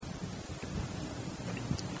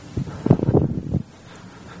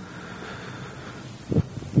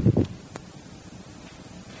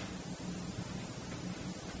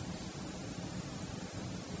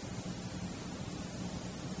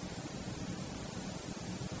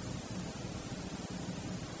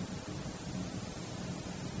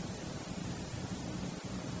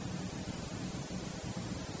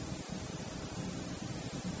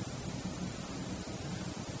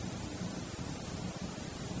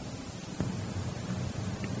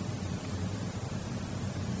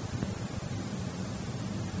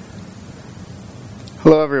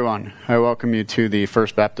Hello everyone. I welcome you to the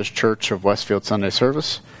First Baptist Church of Westfield Sunday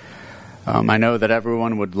service. I know that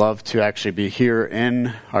everyone would love to actually be here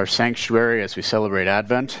in our sanctuary as we celebrate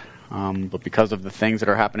Advent, but because of the things that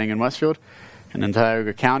are happening in Westfield and in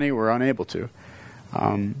Tioga County, we're unable to.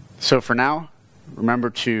 So for now, remember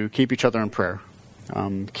to keep each other in prayer,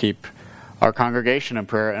 keep our congregation in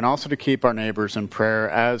prayer, and also to keep our neighbors in prayer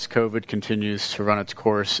as COVID continues to run its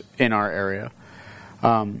course in our area.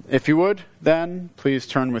 If you would, then please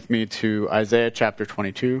turn with me to Isaiah chapter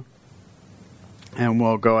 22, and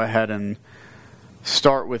we'll go ahead and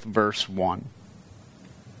start with verse 1.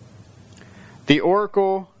 The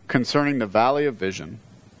oracle concerning the valley of vision.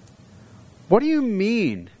 What do you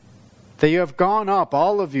mean that you have gone up,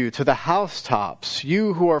 all of you, to the housetops,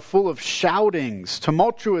 you who are full of shoutings,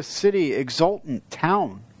 tumultuous city, exultant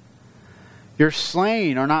town? Your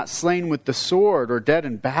slain are not slain with the sword or dead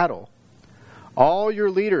in battle. All your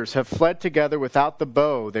leaders have fled together without the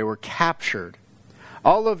bow. They were captured.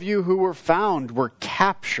 All of you who were found were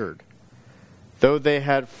captured, though they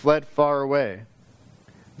had fled far away.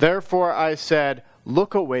 Therefore I said,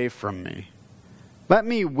 look away from me. Let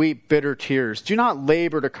me weep bitter tears. Do not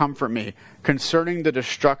labor to comfort me concerning the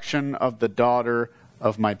destruction of the daughter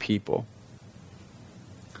of my people.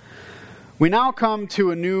 We now come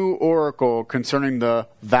to a new oracle concerning the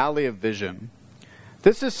valley of vision.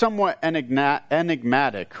 This is somewhat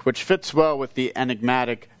enigmatic, which fits well with the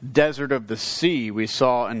enigmatic desert of the sea we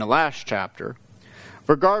saw in the last chapter.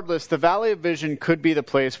 Regardless, the Valley of Vision could be the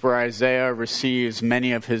place where Isaiah receives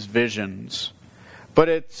many of his visions, but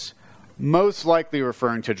it's most likely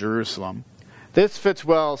referring to Jerusalem. This fits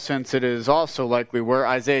well since it is also likely where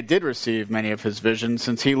Isaiah did receive many of his visions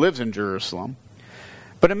since he lives in Jerusalem.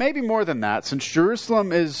 But it may be more than that, since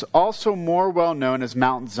Jerusalem is also more well known as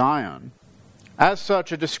Mount Zion. As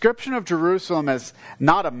such, a description of Jerusalem as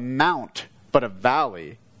not a mount, but a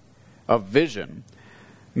valley of vision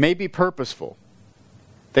may be purposeful.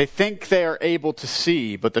 They think they are able to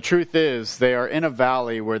see, but the truth is they are in a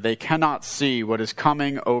valley where they cannot see what is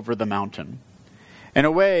coming over the mountain. In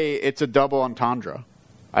a way, it's a double entendre.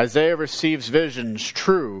 Isaiah receives visions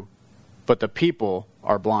true, but the people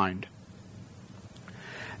are blind.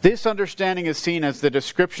 This understanding is seen as the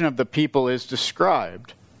description of the people is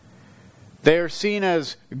described. They are seen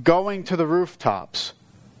as going to the rooftops.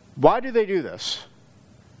 Why do they do this?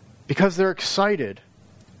 Because they're excited.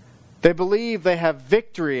 They believe they have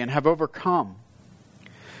victory and have overcome.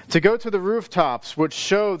 To go to the rooftops would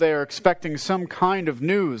show they are expecting some kind of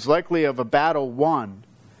news, likely of a battle won.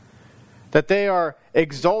 That they are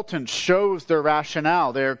exultant shows their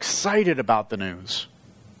rationale. They are excited about the news.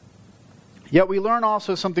 Yet we learn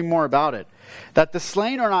also something more about it. That the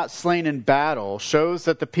slain are not slain in battle shows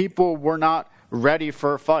that the people were not ready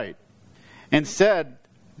for a fight. Instead,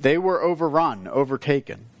 they were overrun,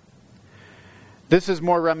 overtaken. This is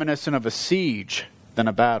more reminiscent of a siege than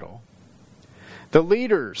a battle. The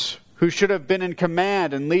leaders who should have been in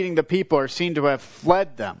command and leading the people are seen to have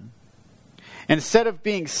fled them. Instead of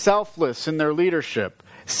being selfless in their leadership,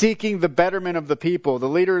 seeking the betterment of the people, the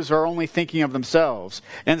leaders are only thinking of themselves.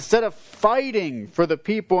 Instead of fighting for the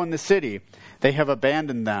people in the city, they have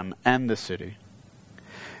abandoned them and the city.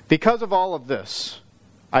 Because of all of this,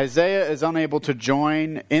 Isaiah is unable to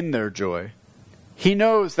join in their joy. He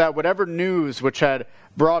knows that whatever news which had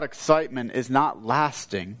brought excitement is not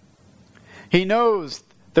lasting. He knows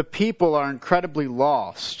the people are incredibly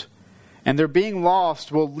lost, and their being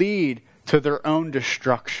lost will lead to their own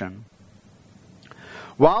destruction.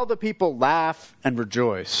 While the people laugh and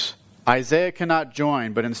rejoice, Isaiah cannot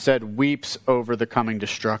join, but instead weeps over the coming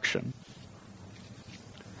destruction.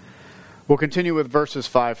 We'll continue with verses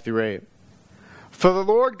 5 through 8. For the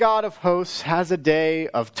Lord God of hosts has a day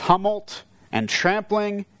of tumult and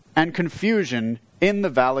trampling and confusion in the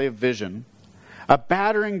valley of vision, a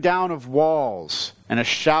battering down of walls and a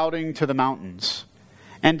shouting to the mountains.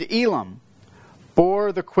 And Elam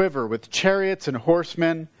bore the quiver with chariots and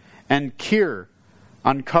horsemen, and Kir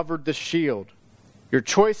uncovered the shield. Your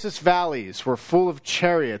choicest valleys were full of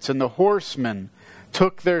chariots, and the horsemen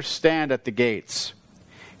took their stand at the gates.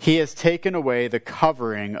 He has taken away the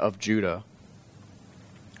covering of Judah.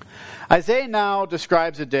 Isaiah now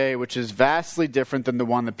describes a day which is vastly different than the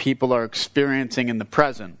one the people are experiencing in the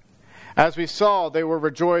present. As we saw, they were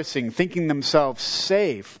rejoicing, thinking themselves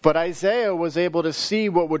safe, but Isaiah was able to see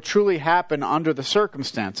what would truly happen under the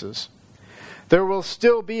circumstances. There will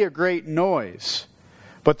still be a great noise,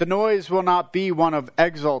 but the noise will not be one of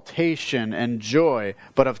exultation and joy,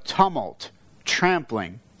 but of tumult,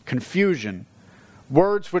 trampling, confusion,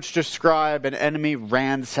 words which describe an enemy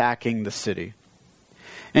ransacking the city.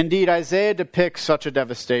 Indeed, Isaiah depicts such a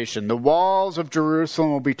devastation. The walls of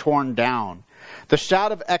Jerusalem will be torn down. The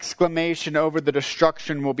shout of exclamation over the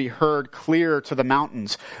destruction will be heard clear to the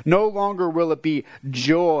mountains. No longer will it be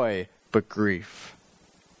joy, but grief.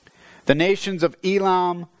 The nations of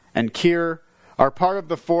Elam and Kir are part of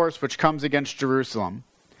the force which comes against Jerusalem.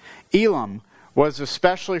 Elam was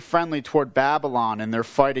especially friendly toward Babylon in their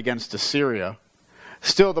fight against Assyria.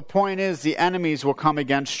 Still, the point is the enemies will come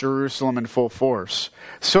against Jerusalem in full force.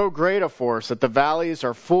 So great a force that the valleys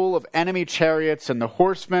are full of enemy chariots and the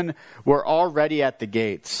horsemen were already at the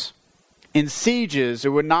gates. In sieges, it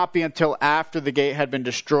would not be until after the gate had been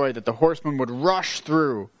destroyed that the horsemen would rush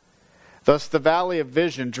through. Thus the valley of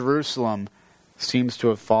vision, Jerusalem, seems to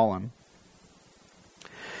have fallen.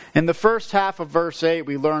 In the first half of verse 8,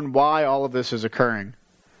 we learn why all of this is occurring.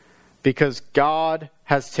 Because God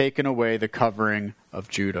has taken away the covering of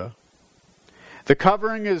Judah. The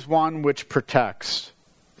covering is one which protects.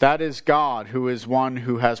 That is God, who is one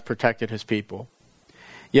who has protected his people.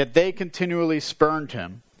 Yet they continually spurned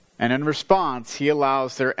him, and in response, he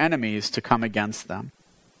allows their enemies to come against them.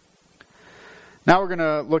 Now we're going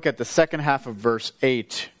to look at the second half of verse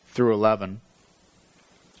 8 through 11.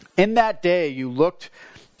 In that day you looked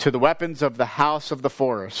to the weapons of the house of the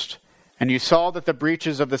forest, and you saw that the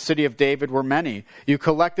breaches of the city of David were many. You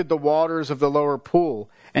collected the waters of the lower pool,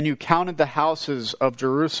 and you counted the houses of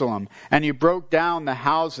Jerusalem, and you broke down the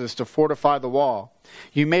houses to fortify the wall.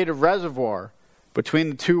 You made a reservoir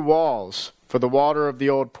between the two walls for the water of the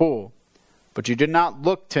old pool, but you did not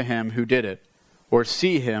look to him who did it, or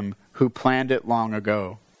see him who planned it long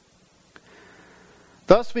ago.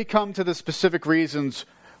 Thus we come to the specific reasons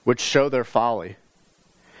which show their folly.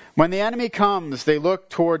 When the enemy comes, they look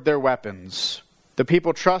toward their weapons. The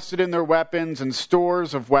people trusted in their weapons and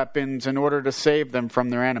stores of weapons in order to save them from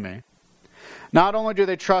their enemy. Not only do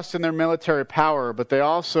they trust in their military power, but they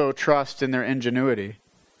also trust in their ingenuity.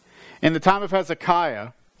 In the time of Hezekiah,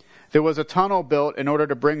 there was a tunnel built in order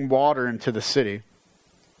to bring water into the city.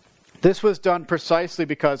 This was done precisely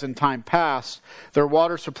because in time past, their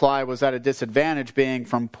water supply was at a disadvantage, being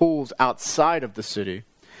from pools outside of the city,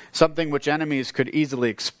 something which enemies could easily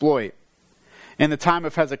exploit. In the time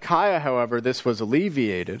of Hezekiah, however, this was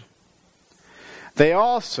alleviated. They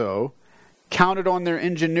also counted on their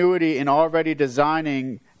ingenuity in already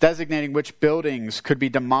designating which buildings could be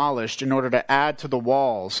demolished in order to add to the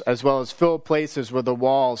walls, as well as fill places where the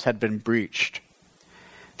walls had been breached.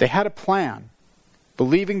 They had a plan,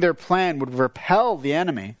 believing their plan would repel the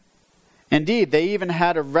enemy. Indeed, they even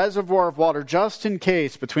had a reservoir of water just in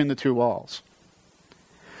case between the two walls.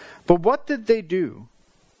 But what did they do?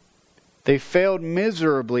 They failed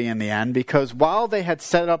miserably in the end because while they had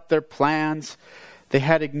set up their plans, they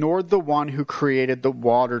had ignored the one who created the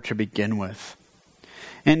water to begin with.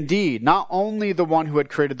 Indeed, not only the one who had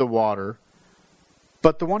created the water,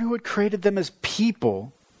 but the one who had created them as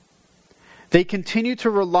people. They continue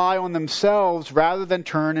to rely on themselves rather than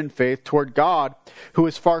turn in faith toward God, who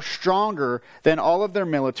is far stronger than all of their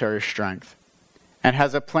military strength, and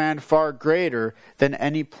has a plan far greater than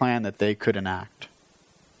any plan that they could enact.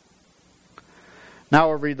 Now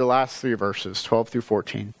we'll read the last three verses, 12 through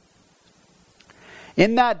 14.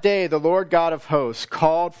 In that day the Lord God of hosts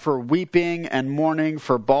called for weeping and mourning,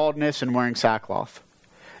 for baldness and wearing sackcloth.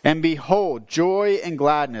 And behold, joy and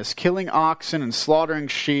gladness, killing oxen and slaughtering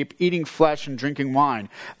sheep, eating flesh and drinking wine.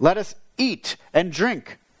 Let us eat and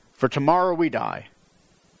drink, for tomorrow we die.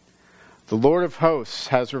 The Lord of hosts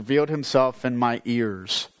has revealed himself in my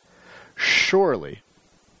ears. Surely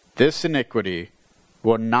this iniquity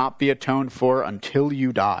will not be atoned for until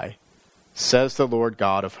you die, says the Lord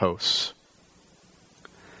God of hosts.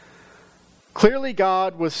 Clearly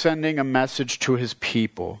God was sending a message to his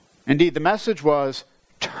people. Indeed, the message was,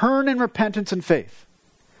 turn in repentance and faith.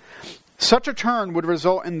 Such a turn would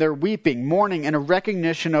result in their weeping, mourning, and a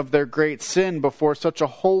recognition of their great sin before such a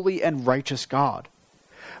holy and righteous God.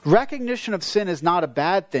 Recognition of sin is not a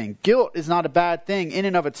bad thing. Guilt is not a bad thing in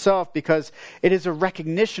and of itself because it is a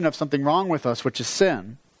recognition of something wrong with us, which is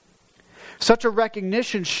sin. Such a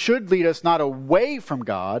recognition should lead us not away from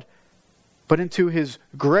God, but into his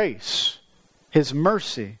grace, his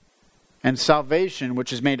mercy, and salvation,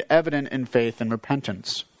 which is made evident in faith and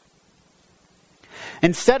repentance.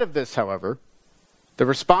 Instead of this, however, the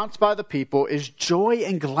response by the people is joy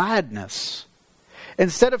and gladness.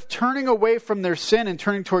 Instead of turning away from their sin and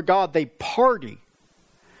turning toward God, they party.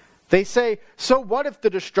 They say, so what if the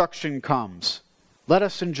destruction comes? Let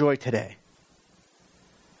us enjoy today.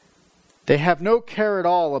 They have no care at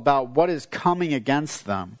all about what is coming against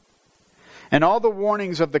them. And all the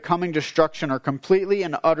warnings of the coming destruction are completely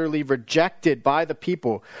and utterly rejected by the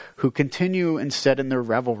people who continue instead in their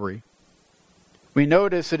revelry. We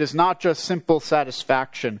notice it is not just simple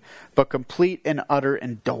satisfaction, but complete and utter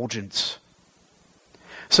indulgence.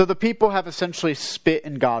 So the people have essentially spit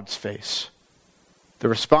in God's face. The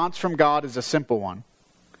response from God is a simple one.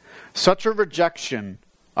 Such a rejection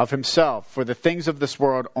of himself for the things of this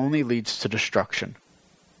world only leads to destruction.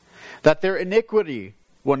 That their iniquity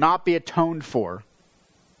will not be atoned for,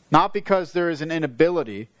 not because there is an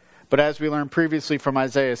inability, but as we learned previously from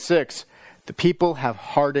Isaiah 6, the people have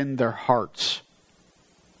hardened their hearts.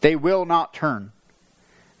 They will not turn,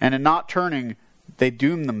 and in not turning, they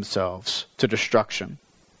doom themselves to destruction.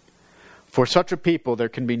 For such a people there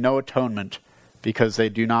can be no atonement because they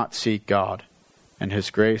do not seek God and his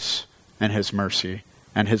grace and his mercy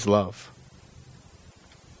and his love.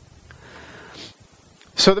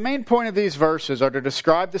 So the main point of these verses are to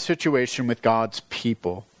describe the situation with God's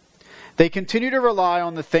people. They continue to rely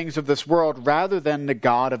on the things of this world rather than the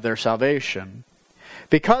God of their salvation.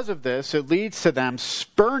 Because of this, it leads to them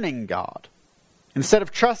spurning God. Instead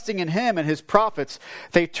of trusting in him and his prophets,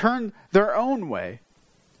 they turn their own way.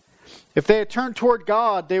 If they had turned toward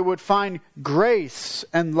God, they would find grace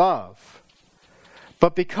and love.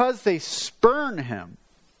 But because they spurn him,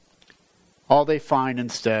 all they find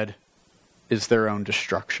instead is their own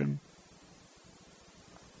destruction.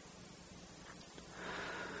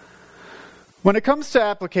 When it comes to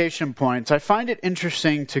application points, I find it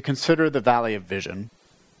interesting to consider the Valley of Vision.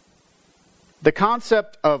 The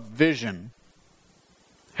concept of vision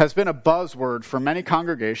has been a buzzword for many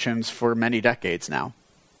congregations for many decades now.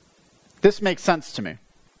 This makes sense to me.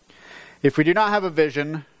 If we do not have a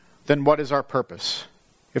vision, then what is our purpose?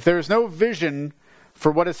 If there is no vision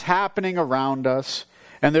for what is happening around us,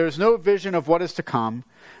 and there is no vision of what is to come,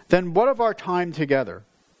 then what of our time together?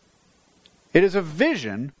 It is a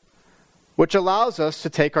vision which allows us to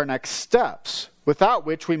take our next steps, without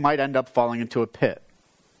which we might end up falling into a pit.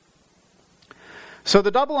 So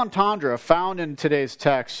the double entendre found in today's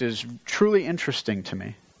text is truly interesting to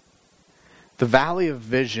me. The Valley of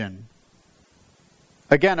Vision.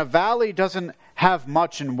 Again, a valley doesn't have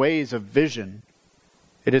much in ways of vision.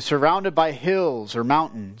 It is surrounded by hills or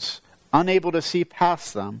mountains, unable to see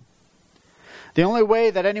past them. The only way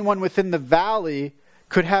that anyone within the valley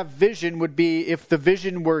could have vision would be if the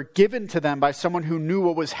vision were given to them by someone who knew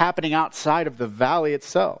what was happening outside of the valley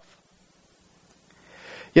itself.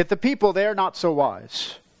 Yet the people, they are not so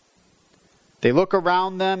wise. They look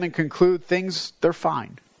around them and conclude they're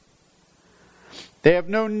fine. They have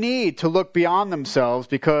no need to look beyond themselves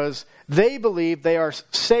because they believe they are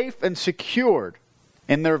safe and secured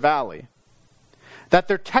in their valley. That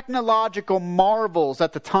their technological marvels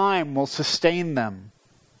at the time will sustain them.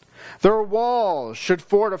 Their walls should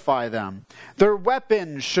fortify them. Their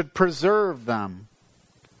weapons should preserve them.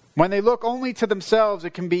 When they look only to themselves,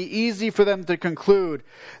 it can be easy for them to conclude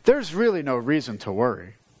there's really no reason to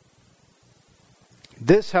worry.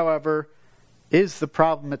 This, however, is the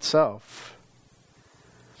problem itself.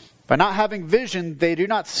 By not having vision, they do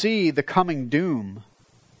not see the coming doom.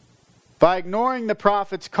 By ignoring the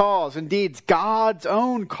prophet's calls, indeed God's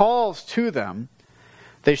own calls to them,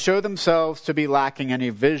 they show themselves to be lacking any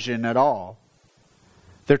vision at all.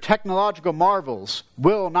 Their technological marvels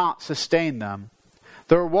will not sustain them.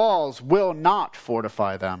 Their walls will not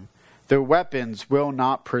fortify them. Their weapons will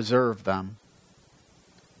not preserve them.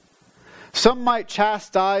 Some might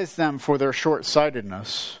chastise them for their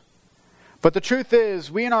short-sightedness. But the truth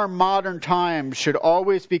is, we in our modern times should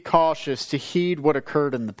always be cautious to heed what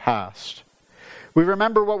occurred in the past. We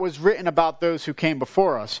remember what was written about those who came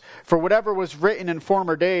before us. For whatever was written in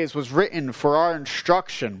former days was written for our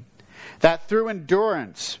instruction, that through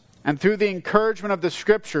endurance and through the encouragement of the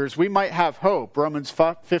Scriptures we might have hope. Romans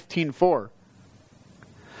 15:4.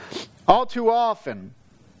 All too often,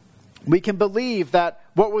 we can believe that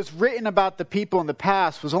what was written about the people in the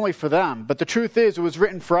past was only for them. But the truth is, it was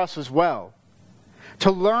written for us as well.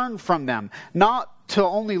 To learn from them. Not to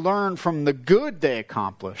only learn from the good they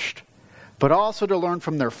accomplished, but also to learn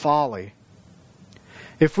from their folly.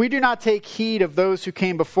 If we do not take heed of those who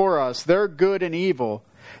came before us, their good and evil,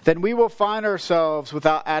 then we will find ourselves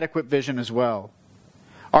without adequate vision as well.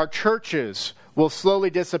 Our churches will slowly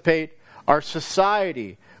dissipate. Our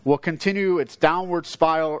society will continue its downward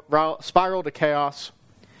spiral to chaos.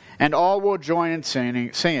 And all will join in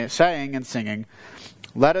saying and singing,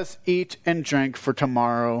 "Let us eat and drink, for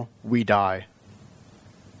tomorrow we die."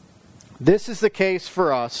 This is the case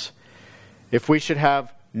for us if we should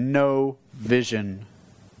have no vision.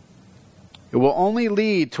 It will only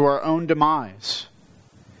lead to our own demise.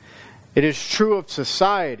 It is true of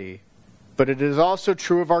society, but it is also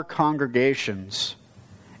true of our congregations.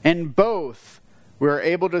 In both, we are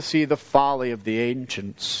able to see the folly of the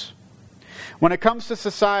ancients. When it comes to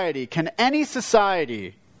society, can any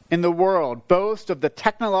society in the world boast of the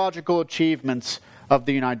technological achievements of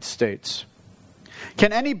the United States?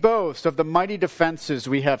 Can any boast of the mighty defenses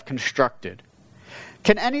we have constructed?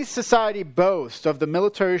 Can any society boast of the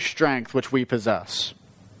military strength which we possess?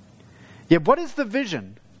 Yet what is the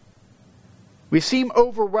vision? We seem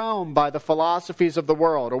overwhelmed by the philosophies of the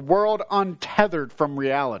world, a world untethered from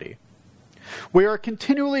reality. We are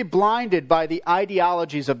continually blinded by the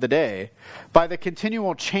ideologies of the day, by the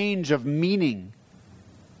continual change of meaning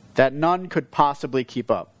that none could possibly keep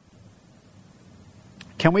up.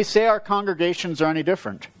 Can we say our congregations are any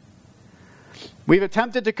different? We've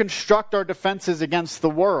attempted to construct our defenses against the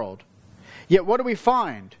world, yet what do we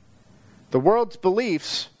find? The world's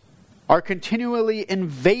beliefs are continually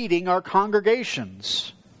invading our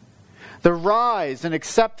congregations. The rise and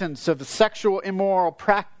acceptance of sexual immoral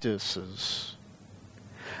practices.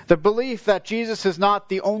 The belief that Jesus is not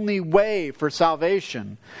the only way for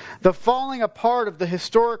salvation. The falling apart of the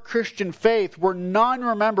historic Christian faith where none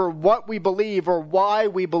remember what we believe or why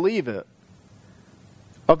we believe it.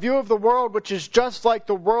 A view of the world which is just like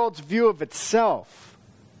the world's view of itself.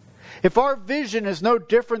 If our vision is no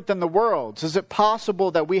different than the world's, is it possible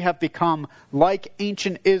that we have become like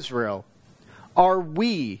ancient Israel? Are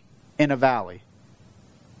we in a valley?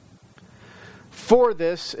 For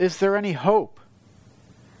this, is there any hope?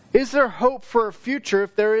 Is there hope for a future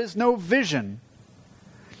if there is no vision?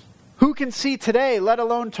 Who can see today, let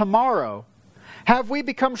alone tomorrow? Have we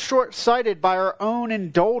become short-sighted by our own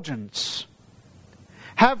indulgence?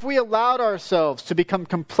 Have we allowed ourselves to become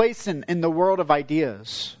complacent in the world of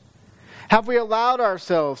ideas? Have we allowed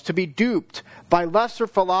ourselves to be duped by lesser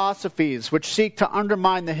philosophies which seek to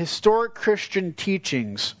undermine the historic Christian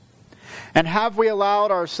teachings? And have we allowed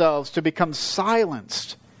ourselves to become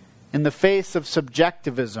silenced in the face of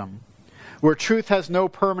subjectivism, where truth has no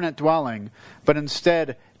permanent dwelling, but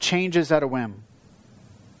instead changes at a whim?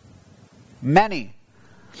 Many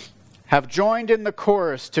have joined in the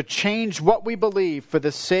chorus to change what we believe for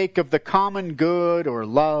the sake of the common good or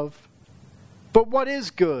love. But what is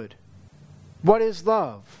good? What is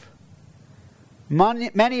love?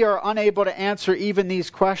 Many are unable to answer even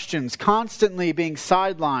these questions, constantly being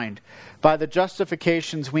sidelined by the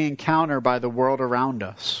justifications we encounter by the world around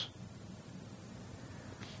us.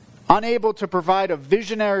 Unable to provide a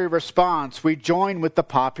visionary response, we join with the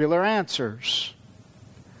popular answers.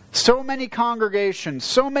 So many congregations,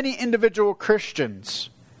 so many individual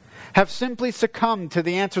Christians have simply succumbed to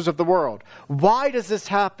the answers of the world. Why does this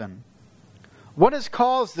happen? What has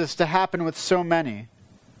caused this to happen with so many?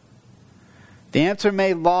 The answer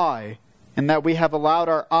may lie in that we have allowed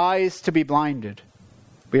our eyes to be blinded.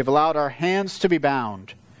 We have allowed our hands to be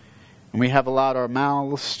bound. And we have allowed our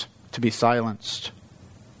mouths to be silenced.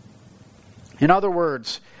 In other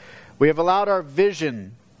words, we have allowed our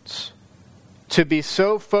visions to be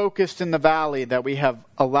so focused in the valley that we have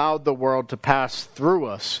allowed the world to pass through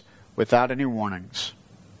us without any warnings.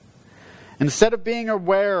 Instead of being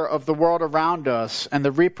aware of the world around us and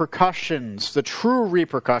the repercussions, the true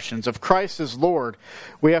repercussions of Christ as Lord,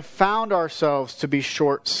 we have found ourselves to be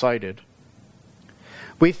short-sighted.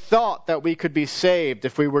 We thought that we could be saved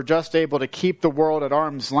if we were just able to keep the world at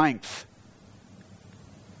arm's length.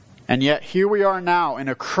 And yet here we are now in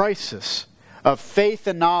a crisis of faith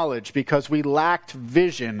and knowledge because we lacked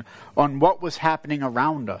vision on what was happening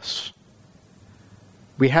around us.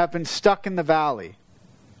 We have been stuck in the valley,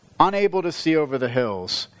 unable to see over the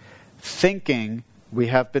hills, thinking we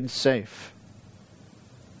have been safe.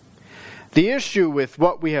 The issue with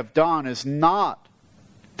what we have done is not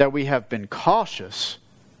that we have been cautious,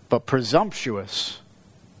 but presumptuous.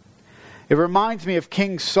 It reminds me of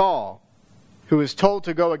King Saul, who was told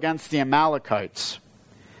to go against the Amalekites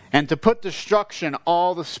and to put destruction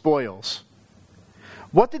all the spoils.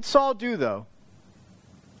 What did Saul do, though?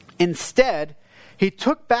 Instead, he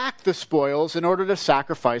took back the spoils in order to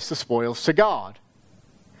sacrifice the spoils to God.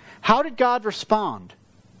 How did God respond?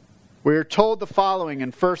 We are told the following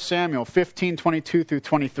in 1 Samuel 15:22 through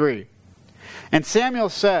 23. And Samuel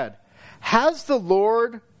said, "Has the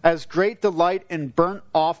Lord as great delight in burnt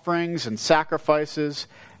offerings and sacrifices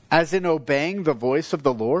as in obeying the voice of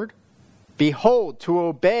the Lord? Behold, to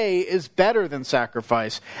obey is better than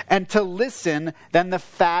sacrifice, and to listen than the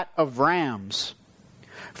fat of rams.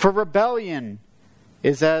 For rebellion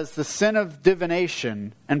is as the sin of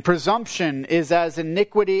divination, and presumption is as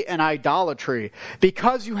iniquity and idolatry.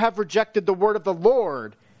 Because you have rejected the word of the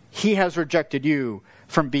Lord, he has rejected you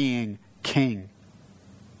from being king."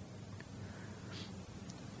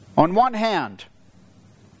 On one hand,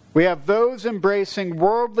 we have those embracing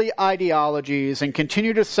worldly ideologies and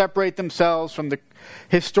continue to separate themselves from the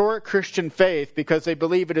historic Christian faith because they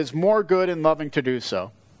believe it is more good and loving to do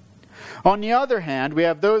so. On the other hand, we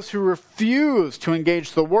have those who refuse to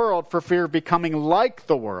engage the world for fear of becoming like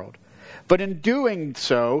the world, but in doing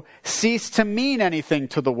so, cease to mean anything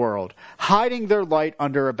to the world, hiding their light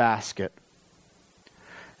under a basket.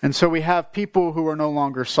 And so we have people who are no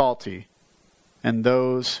longer salty, and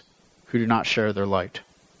those who do not share their light.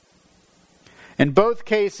 In both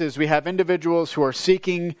cases, we have individuals who are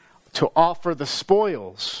seeking to offer the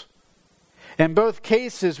spoils. In both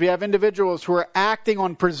cases, we have individuals who are acting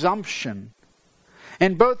on presumption.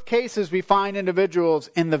 In both cases, we find individuals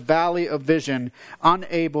in the valley of vision,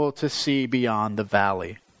 unable to see beyond the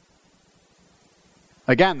valley.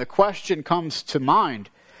 Again, the question comes to mind,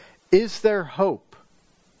 is there hope?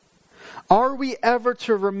 Are we ever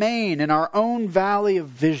to remain in our own valley of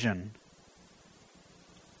vision?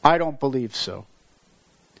 I don't believe so.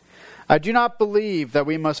 I do not believe that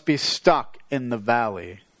we must be stuck in the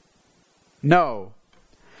valley. No.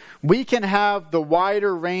 We can have the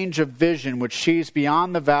wider range of vision which sees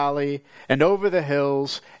beyond the valley and over the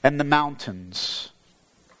hills and the mountains.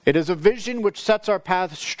 It is a vision which sets our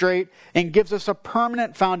path straight and gives us a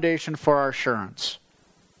permanent foundation for our assurance.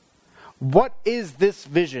 What is this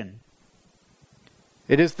vision?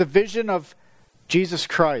 It is the vision of Jesus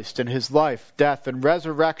Christ and his life, death, and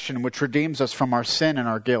resurrection which redeems us from our sin and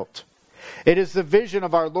our guilt. It is the vision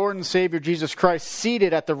of our Lord and Savior Jesus Christ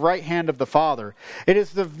seated at the right hand of the Father. It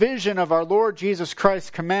is the vision of our Lord Jesus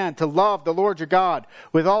Christ's command to love the Lord your God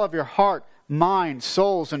with all of your heart, mind,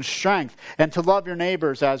 souls, and strength, and to love your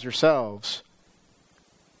neighbors as yourselves.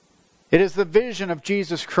 It is the vision of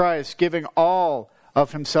Jesus Christ giving all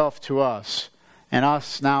of himself to us, and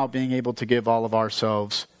us now being able to give all of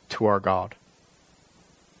ourselves to our God.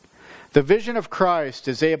 The vision of Christ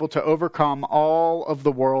is able to overcome all of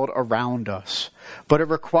the world around us, but it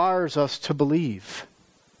requires us to believe.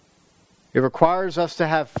 It requires us to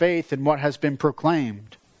have faith in what has been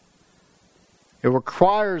proclaimed. It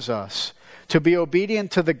requires us to be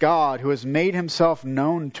obedient to the God who has made himself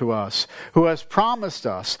known to us, who has promised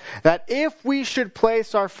us that if we should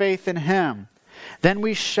place our faith in him, then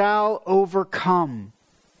we shall overcome.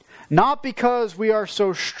 Not because we are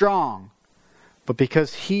so strong, but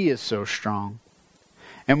because he is so strong.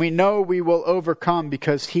 And we know we will overcome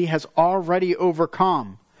because he has already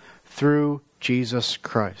overcome through Jesus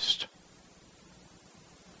Christ.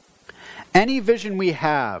 Any vision we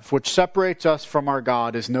have which separates us from our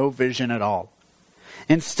God is no vision at all.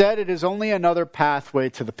 Instead, it is only another pathway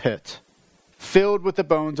to the pit, filled with the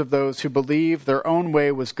bones of those who believed their own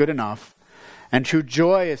way was good enough and who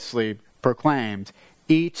joyously proclaimed,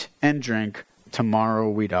 "Eat and drink, tomorrow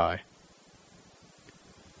we die."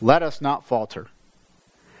 Let us not falter.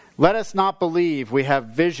 Let us not believe we have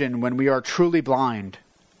vision when we are truly blind.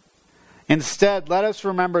 Instead, let us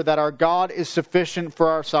remember that our God is sufficient for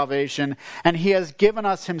our salvation, and he has given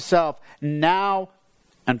us himself now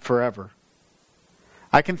and forever.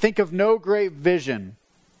 I can think of no greater vision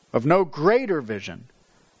than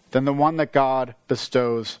the one that God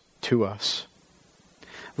bestows to us.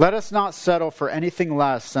 Let us not settle for anything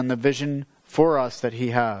less than the vision for us that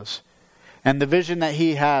he has, and the vision that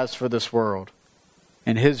he has for this world,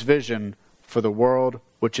 and his vision for the world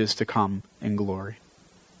which is to come in glory.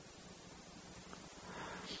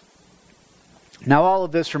 Now all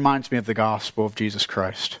of this reminds me of the gospel of Jesus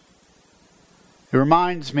Christ. It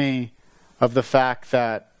reminds me of the fact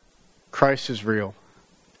that Christ is real,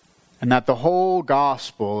 and that the whole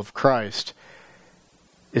gospel of Christ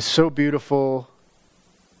is so beautiful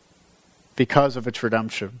because of its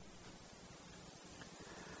redemption.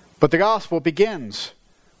 But the gospel begins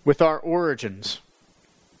with our origins.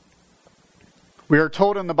 We are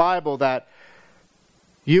told in the Bible that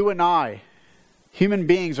you and I, human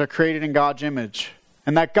beings, are created in God's image,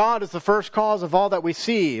 and that God is the first cause of all that we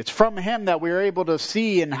see. It's from him that we are able to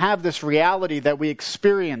see and have this reality that we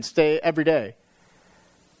experience every day.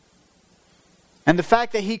 And the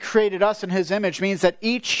fact that he created us in his image means that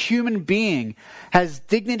each human being has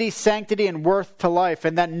dignity, sanctity, and worth to life,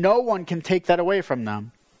 and that no one can take that away from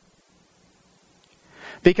them.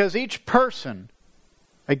 Because each person,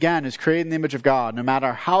 again, is created in the image of God, no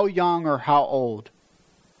matter how young or how old,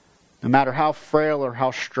 no matter how frail or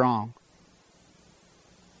how strong.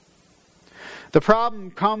 The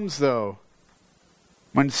problem comes, though,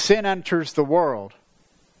 when sin enters the world.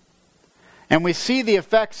 And we see the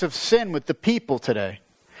effects of sin with the people today.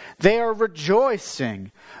 They are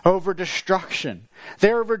rejoicing over destruction.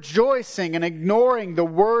 They are rejoicing and ignoring the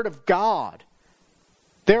word of God.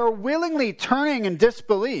 They're willingly turning in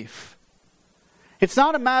disbelief. It's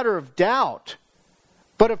not a matter of doubt,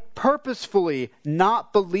 but of purposefully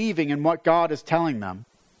not believing in what God is telling them.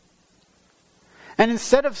 And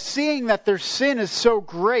instead of seeing that their sin is so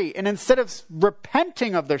great, and instead of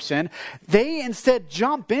repenting of their sin, they instead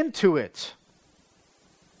jump into it.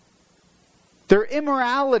 Their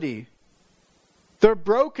immorality, their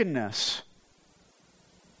brokenness,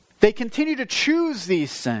 they continue to choose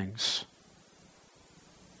these things.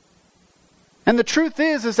 And the truth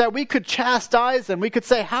is that we could chastise them. We could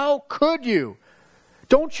say, how could you?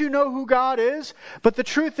 Don't you know who God is? But the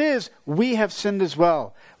truth is, we have sinned as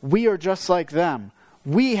well. We are just like them.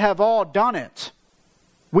 We have all done it.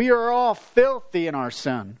 We are all filthy in our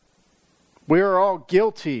sin. We are all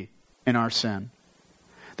guilty in our sin.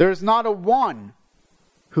 There is not a one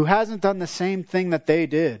who hasn't done the same thing that they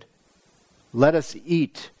did. Let us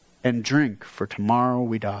eat and drink, for tomorrow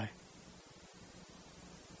we die.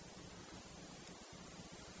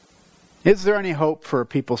 Is there any hope for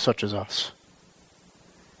people such as us?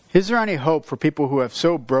 Is there any hope for people who have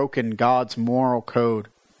so broken God's moral code,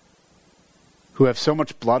 who have so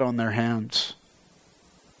much blood on their hands,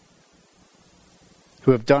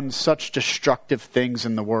 who have done such destructive things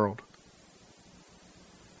in the world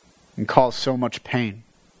and caused so much pain?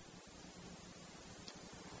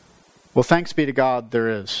 Well, thanks be to God there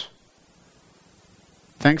is.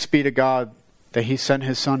 Thanks be to God that He sent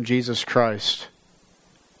His Son Jesus Christ.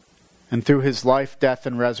 And through His life, death,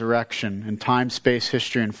 and resurrection, in time, space,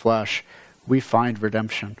 history, and flesh, we find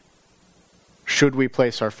redemption. Should we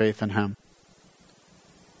place our faith in Him?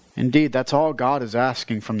 Indeed, that's all God is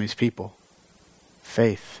asking from these people.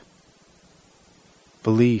 Faith.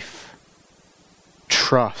 Belief.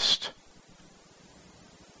 Trust.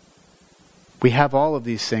 We have all of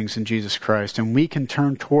these things in Jesus Christ, and we can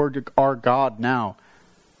turn toward our God now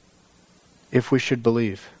if we should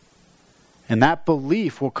believe. And that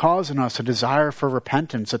belief will cause in us a desire for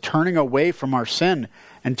repentance, a turning away from our sin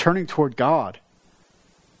and turning toward God.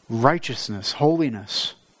 Righteousness,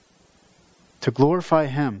 holiness, to glorify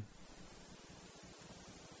Him.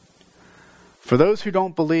 For those who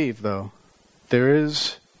don't believe, though, there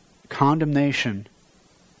is condemnation.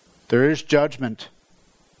 There is judgment.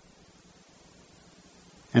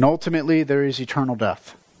 And ultimately, there is eternal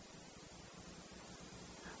death.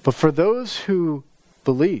 But for those who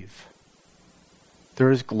believe, there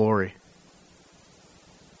is glory.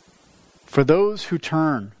 For those who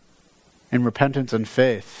turn in repentance and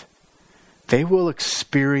faith, they will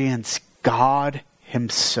experience God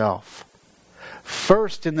Himself.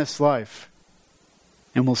 First in this life,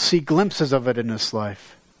 and we'll see glimpses of it in this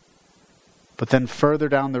life. But then further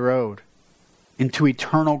down the road, into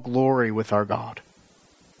eternal glory with our God.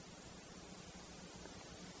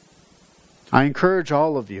 I encourage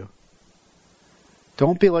all of you,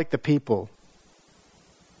 don't be like the people.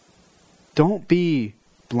 Don't be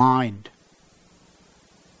blind.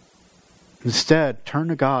 Instead, turn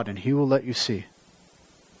to God and He will let you see.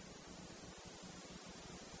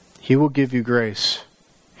 He will give you grace.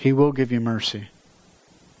 He will give you mercy.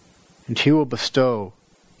 And He will bestow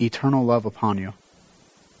eternal love upon you,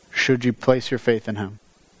 should you place your faith in Him.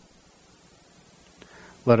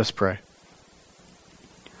 Let us pray.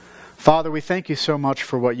 Father, we thank You so much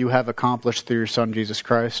for what You have accomplished through Your Son, Jesus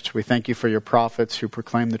Christ. We thank You for Your prophets who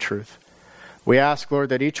proclaim the truth. We ask, Lord,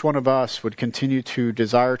 that each one of us would continue to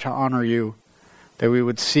desire to honor You, that we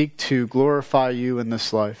would seek to glorify You in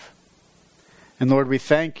this life. And Lord, we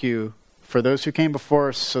thank You for those who came before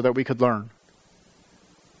us so that we could learn.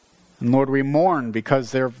 And Lord, we mourn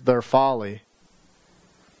because of their folly.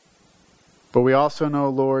 But we also know,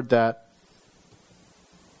 Lord, that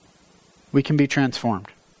we can be transformed.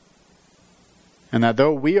 And that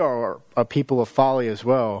though we are a people of folly as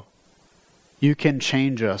well, You can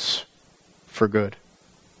change us for good.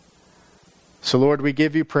 So Lord, we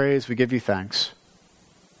give You praise, we give You thanks.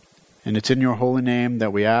 And it's in Your holy name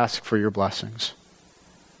that we ask for Your blessings.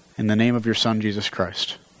 In the name of Your Son, Jesus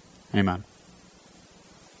Christ. Amen.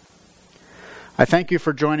 I thank you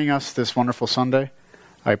for joining us this wonderful Sunday.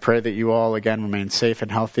 I pray that you all again remain safe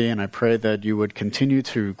and healthy, and I pray that you would continue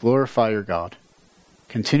to glorify your God.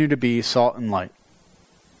 Continue to be salt and light.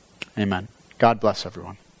 Amen. God bless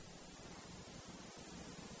everyone.